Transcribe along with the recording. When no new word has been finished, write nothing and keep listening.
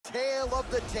tale of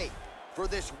the tape for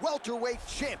this welterweight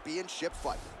championship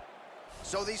fight.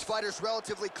 So these fighters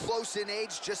relatively close in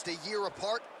age, just a year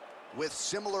apart, with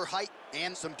similar height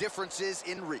and some differences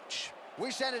in reach.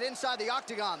 We send it inside the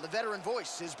octagon. The veteran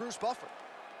voice is Bruce Buffer.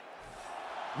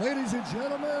 Ladies and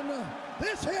gentlemen,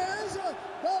 this is the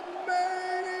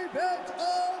main event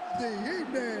of the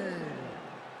evening.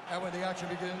 And when the action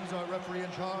begins, our referee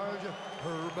in charge,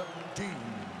 Herb Dean.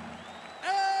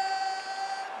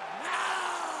 And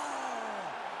now,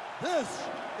 this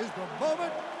is the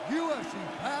moment UFC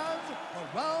fans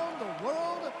around the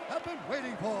world have been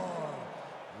waiting for.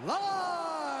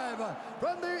 Live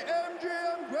from the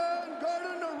MGM Grand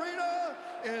Garden Arena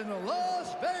in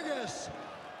Las Vegas,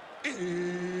 it's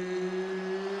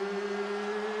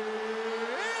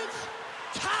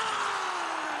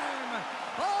time!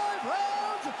 5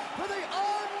 rounds for the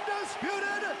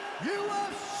undisputed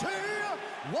UFC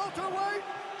Welterweight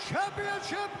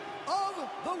Championship of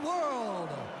the World.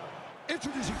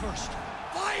 Introducing first,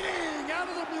 fighting out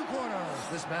of the blue corner.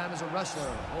 This man is a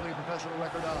wrestler, holding a professional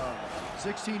record of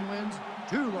 16 wins,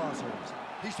 2 losses.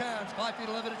 He stands 5 feet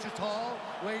 11 inches tall,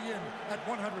 weighing in at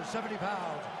 170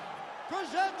 pounds.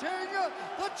 Presenting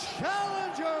the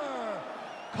challenger,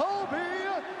 Colby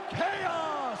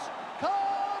Chaos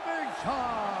Covington.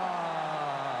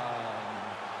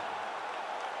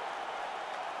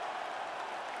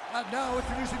 And now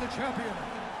introducing the champion,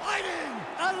 fighting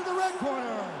out of the red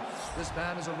corner. This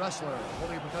man is a wrestler,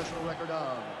 holding a professional record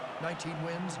of 19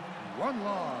 wins, 1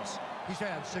 loss. He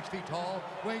stands 6 feet tall,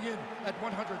 weighing in at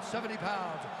 170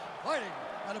 pounds. Fighting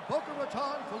out of Boca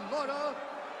Raton, Florida,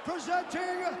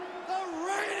 presenting the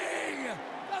reigning,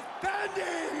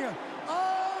 defending,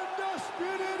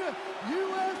 undisputed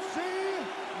UFC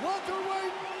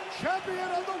welterweight champion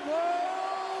of the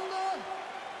world,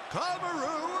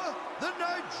 Kamaru, the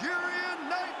Nigerian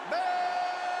Nightmare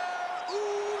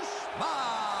Usman.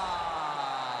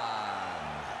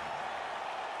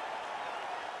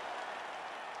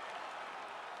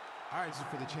 All right, this is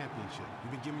for the championship.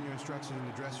 You've been given your instructions in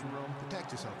the dressing room.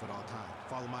 Protect yourself at all times.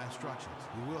 Follow my instructions.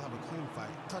 We will have a clean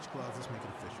fight. Touch gloves. Let's make it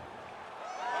official.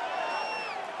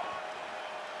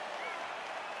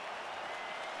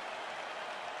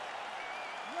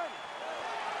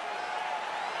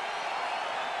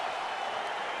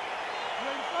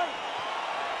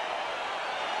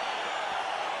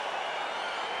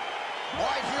 All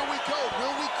right, here we go.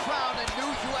 Will we crown a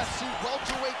new UFC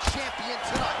welterweight champion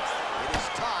tonight? It is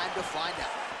time to find out.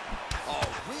 Oh,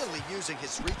 really using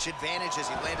his reach advantage as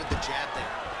he landed the jab there.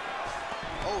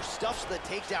 Oh, stuffs the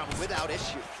takedown without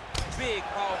issue. Big,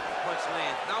 powerful punch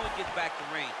lands. Now he gets back to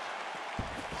range.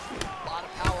 A lot of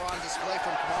power on display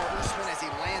from Kamaru Usman as he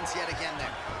lands yet again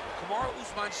there. Kamaru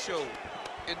Usman showed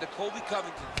in the Colby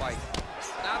Covington fight,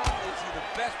 not only is he the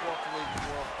best welterweight in the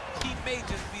world, he may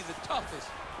just be the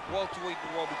toughest welterweight in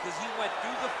the world because he went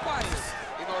through the fire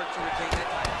in order to retain that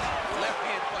title. Left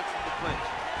hand punch from the clinch.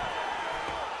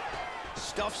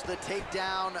 Stuffs the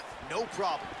takedown, no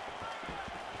problem.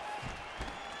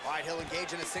 All right, he'll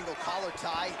engage in a single collar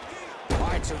tie. All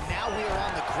right, so now we are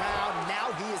on the ground.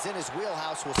 Now he is in his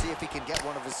wheelhouse. We'll see if he can get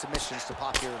one of his submissions to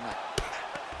pop here tonight.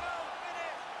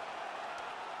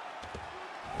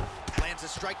 Lands a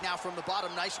strike now from the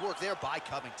bottom. Nice work there by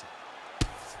Covington.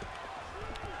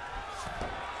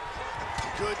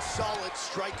 Good, solid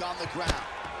strike on the ground.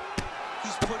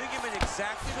 He's putting him in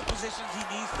exactly the positions he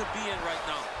needs to be in right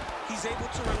now. He's able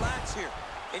to relax here.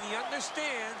 And he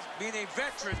understands, being a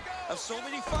veteran of so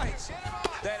many fights,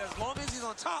 that as long as he's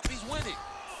on top, he's winning.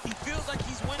 He feels like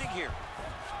he's winning here.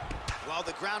 Well,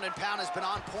 the ground and pound has been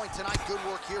on point tonight. Good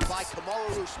work here by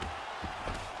Kamaru Usman.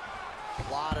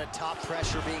 A lot of top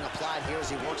pressure being applied here as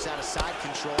he works out of side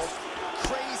control.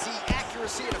 Crazy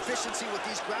accuracy and efficiency with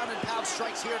these ground and pound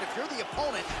strikes here. And if you're the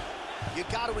opponent, you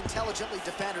got to intelligently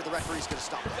defend or the referee's going to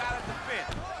stop. You got to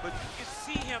defend. But you can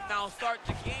see him now start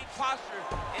to gain posture,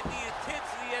 and the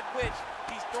intensity at which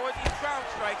he's throwing these ground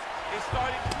strikes is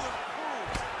starting to improve.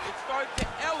 It's starting to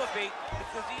elevate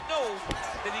because he knows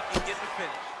that he can get the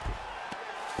finish.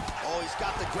 Oh, he's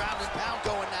got the ground and pound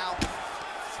going now.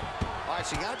 All right,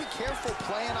 so you got to be careful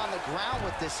playing on the ground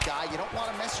with this guy. You don't want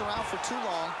to mess around for too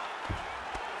long.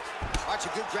 All right, so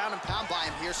good ground and pound by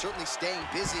him here, certainly staying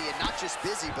busy, and not just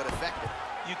busy, but effective.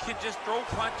 You can just throw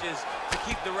punches to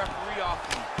keep the referee off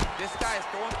you. This guy is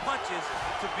throwing punches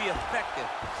to be effective,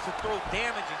 to throw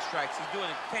damaging strikes. He's doing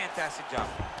a fantastic job.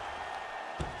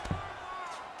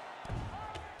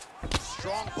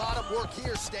 Strong bottom work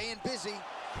here, staying busy.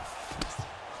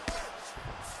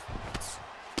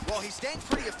 Well, he's staying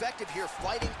pretty effective here,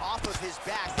 fighting off of his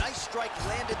back. Nice strike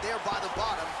landed there by the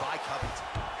bottom by Covington.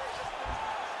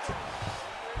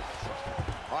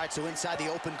 All right, so inside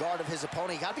the open guard of his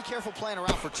opponent. You got to be careful playing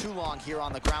around for too long here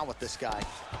on the ground with this guy.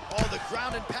 Oh, the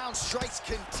ground and pound strikes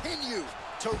continue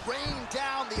to rain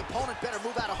down. The opponent better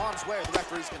move out of harm's way or the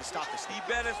referee's going to stop this. He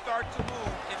better start to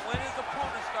move, and when his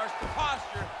opponent starts to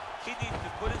posture, he needs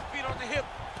to put his feet on the hip,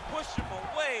 push him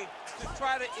away to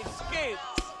try to escape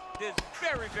this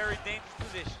very, very dangerous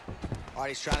position. All right,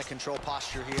 he's trying to control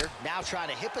posture here. Now trying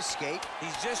to hip escape.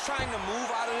 He's just trying to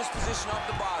move out of this position off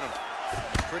the bottom.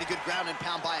 Pretty good ground and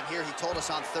pound by him here. He told us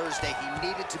on Thursday he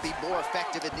needed to be more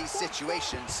effective in these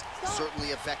situations.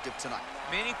 Certainly effective tonight.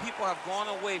 Many people have gone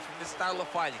away from this style of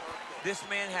fighting. This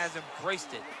man has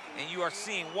embraced it, and you are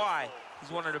seeing why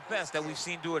he's one of the best that we've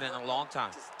seen do it in a long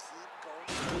time.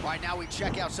 All right, now we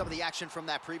check out some of the action from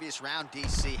that previous round,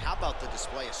 DC. How about the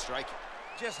display of striking?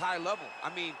 Just high level.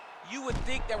 I mean, you would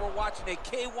think that we're watching a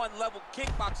K1 level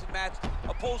kickboxing match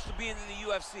opposed to being in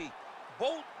the UFC.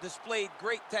 Both displayed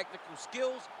great technical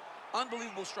skills,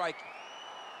 unbelievable striking.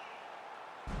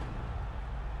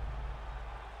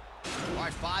 All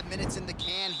right, 5 minutes in the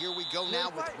can. Here we go now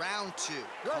with round 2.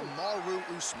 Kamaru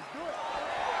Usman.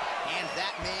 And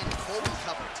that man, Colby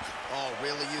Covington. Oh,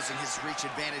 really using his reach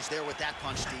advantage there with that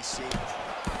punch, DC.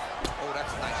 Oh,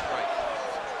 that's a nice strike.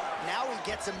 Now he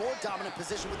gets a more dominant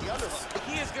position with the underhook.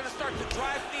 He is going to start to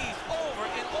drive knees over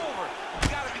and over. You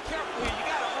got to be careful here. You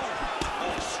got to move.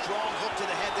 Oh, strong hook to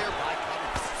the head there by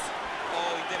Covington.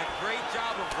 Oh, he did a great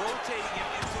job of rotating him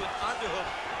into an underhook.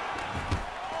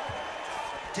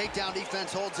 Takedown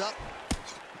defense holds up.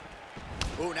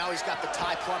 Oh, now he's got the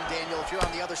tie plum, Daniel. If you're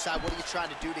on the other side, what are you trying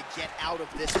to do to get out of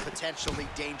this potentially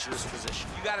dangerous position?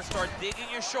 You got to start digging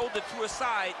your shoulder to a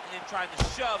side and then trying to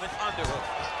shove an underhook.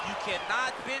 You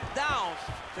cannot bend down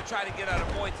to try to get out of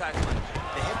Muay Thai punch.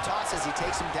 The hip toss as he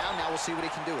takes him down. Now we'll see what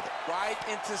he can do with it. Right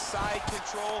into side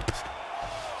control.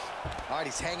 All right,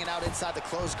 he's hanging out inside the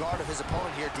closed guard of his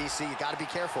opponent here, DC. You got to be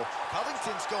careful.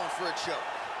 Covington's going for a choke.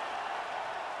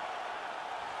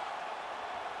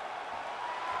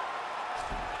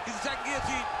 He's attacking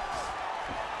guillotine.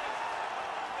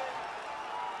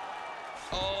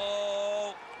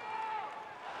 Oh.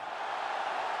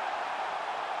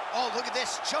 Oh, look at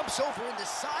this. Jumps over into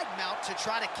side mount to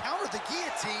try to counter the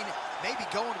guillotine. Maybe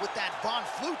going with that Von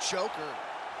Flue choke, or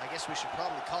I guess we should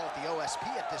probably call it the OSP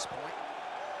at this point.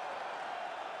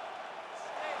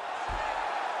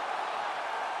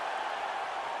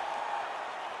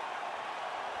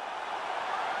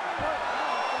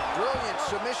 Brilliant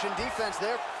submission defense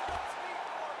there.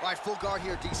 All right, full guard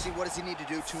here, DC. What does he need to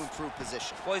do to improve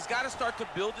position? Well, he's got to start to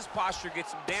build his posture, get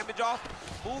some damage off,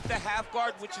 move to half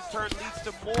guard, which in turn leads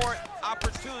to more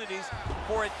opportunities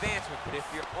for advancement. But if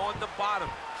you're on the bottom,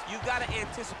 you've got to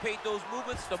anticipate those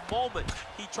movements the moment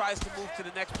he tries to move to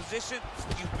the next position.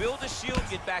 You build a shield,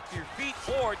 get back to your feet,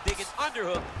 or dig an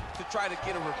underhook to try to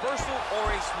get a reversal or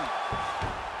a sweep.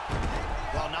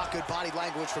 Well, not good body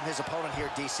language from his opponent here,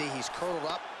 DC. He's curled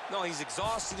up. No, he's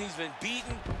exhausted. He's been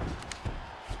beaten.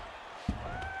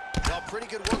 Well, pretty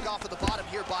good work off of the bottom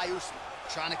here by Usman.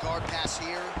 Trying to guard pass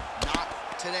here. Not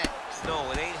today.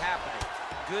 No, it ain't happening.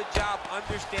 Good job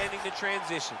understanding the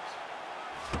transitions.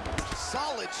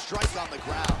 Solid strike on the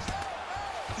ground.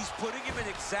 He's putting him in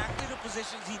exactly the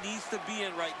positions he needs to be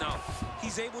in right now.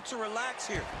 He's able to relax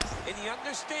here. And he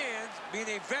understands, being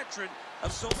a veteran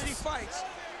of so many fights,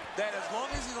 that as long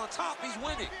as he's on top, he's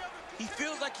winning. He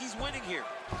feels like he's winning here.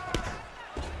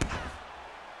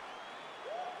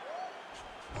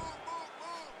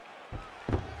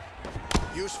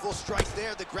 Useful strike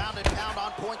there. The ground and pound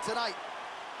on point tonight.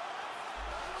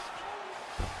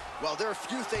 Well, there are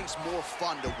few things more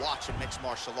fun to watch in mixed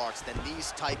martial arts than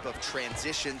these type of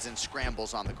transitions and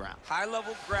scrambles on the ground.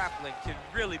 High-level grappling can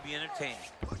really be entertaining.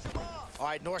 All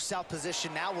right, north-south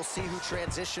position now. We'll see who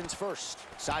transitions first.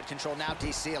 Side control now,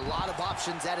 DC. A lot of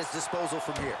options at his disposal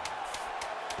from here.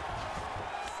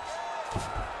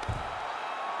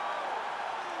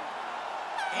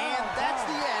 And that's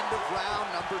the end of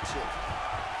round number 2.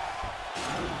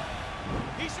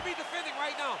 He should be defending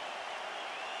right now.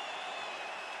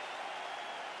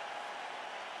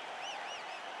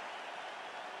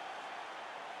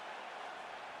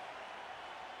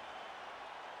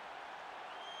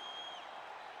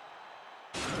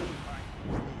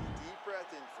 Deep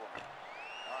breath in for me.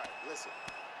 All right, listen.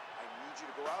 I need you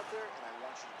to go out there, and I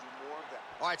want you to do more of that.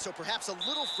 All right, so perhaps a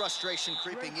little frustration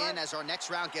creeping in as our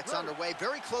next round gets underway.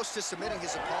 Very close to submitting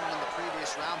his opponent in the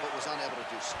previous round, but was unable to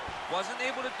do so. Wasn't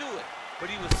able to do it, but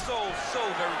he was so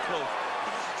very close. He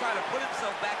just tried to put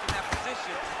himself back in that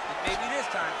position, and maybe this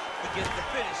time he gets the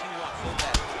finish he wants so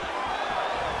bad.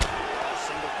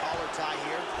 Single collar tie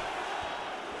here.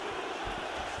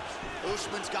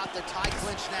 Usman's got the tie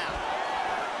clinch now.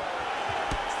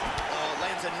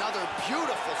 Lands another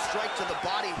beautiful strike to the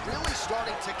body, really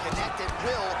starting to connect at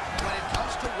will when it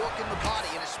comes to working the body,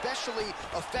 and especially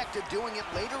effective doing it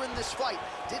later in this fight.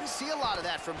 Didn't see a lot of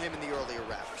that from him in the earlier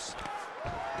rounds.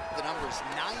 The number is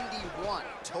 91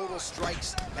 total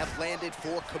strikes have landed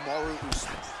for Kamaru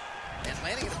Usman. And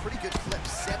landing at a pretty good clip,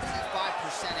 75%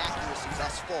 accuracy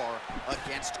thus far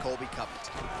against Colby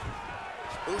Covington.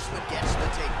 Usman gets the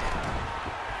takedown.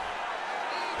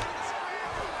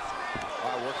 All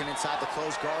right, working inside the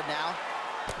closed guard now.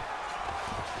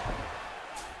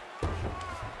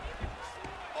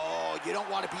 Oh, you don't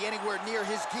want to be anywhere near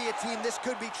his guillotine. This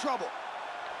could be trouble.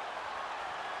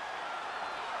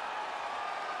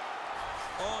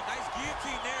 Oh, nice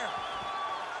guillotine there.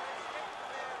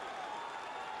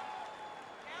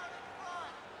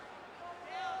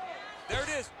 There it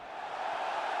is.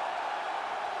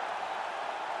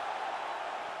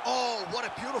 Oh, what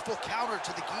a beautiful counter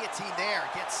to the guillotine there.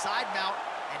 Gets side mount,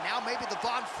 and now maybe the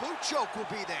Von Flue choke will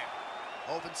be there.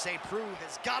 Oven St. Preux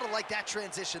has got to like that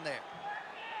transition there.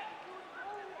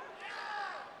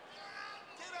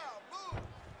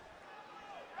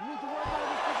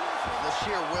 The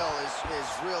sheer will is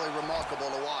really remarkable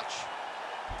to watch.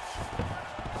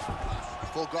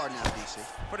 Full guard now, DC.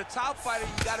 For the top fighter,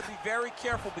 you got to be very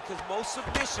careful because most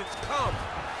submissions come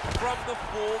from the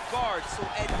full guard. So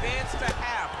advance to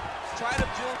half. Try to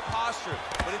build posture.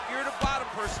 But if you're the bottom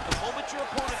person, the moment your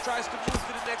opponent tries to move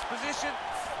to the next position,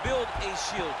 build a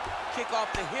shield. Kick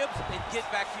off the hips and get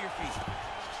back to your feet.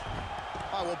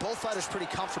 All right, well, both fighters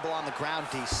pretty comfortable on the ground,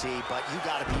 DC, but you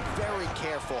got to be very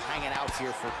careful hanging out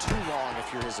here for too long if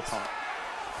you're his opponent.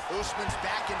 Usman's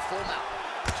back in full mount.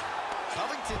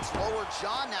 Covington's lower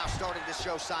jaw now starting to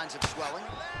show signs of swelling.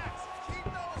 Relax. Keep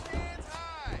those hands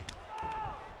high.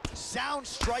 Sound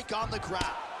strike on the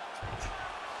ground.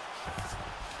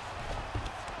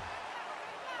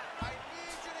 I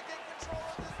need you to get control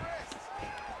of this wrist.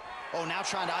 Oh, now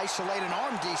trying to isolate an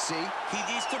arm, DC. He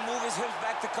needs to move his hips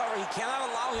back to cover. He cannot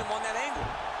allow him on that angle.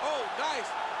 Oh, nice.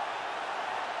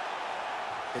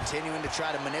 Continuing to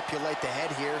try to manipulate the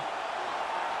head here.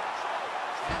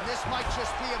 And this might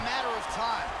just be a matter of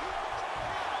time.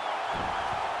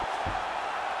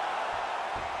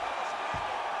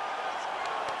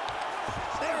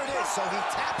 There it is. So he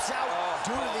taps out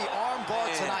due to the arm bar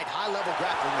tonight. High-level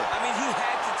grappling there. I mean, he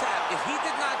had to tap. If he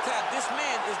did not tap, this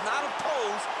man is not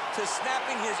opposed to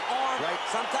snapping his arm. Right.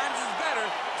 Sometimes it's better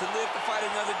to live to fight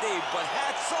another day. But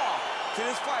hats off to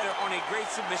this fighter on a great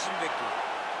submission victory.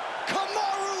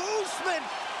 Kamaru Usman!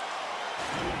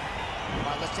 All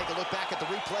right, let's take a look back at the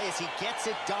replay as he gets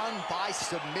it done by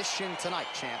submission tonight,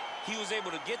 champ. He was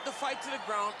able to get the fight to the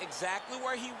ground exactly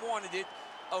where he wanted it.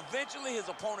 Eventually, his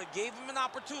opponent gave him an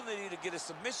opportunity to get a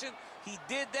submission. He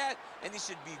did that, and he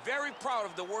should be very proud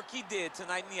of the work he did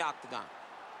tonight in the octagon.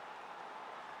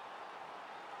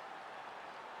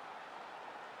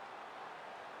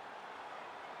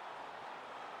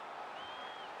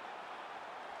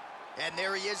 And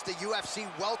there he is, the UFC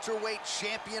welterweight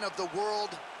champion of the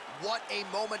world. What a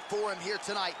moment for him here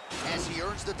tonight as he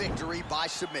earns the victory by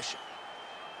submission.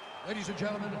 Ladies and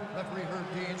gentlemen, referee Herb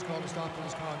Dean's called a stop to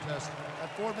this contest at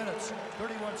 4 minutes,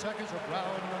 31 seconds of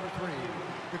round number 3.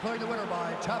 Declaring the winner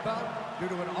by tap out due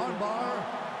to an armbar,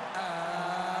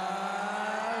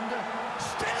 and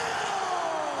still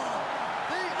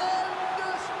the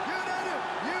undisputed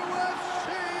UFC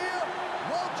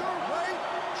welterweight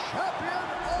champion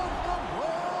of the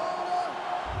world,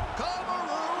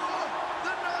 Kamaru,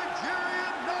 the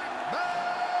Nigerian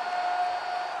Nightmare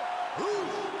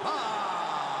Usman.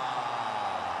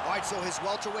 All right, so his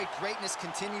welterweight greatness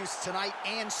continues tonight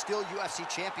and still UFC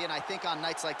champion. I think on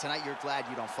nights like tonight, you're glad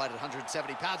you don't fight at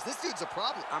 170 pounds. This dude's a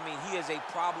problem. I mean, he is a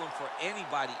problem for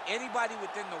anybody. Anybody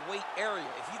within the weight area.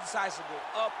 If he decides to go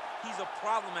up, he's a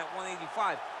problem at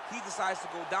 185. He decides to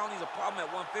go down, he's a problem at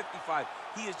 155.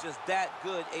 He is just that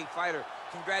good a fighter.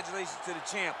 Congratulations to the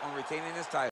champ on retaining his title.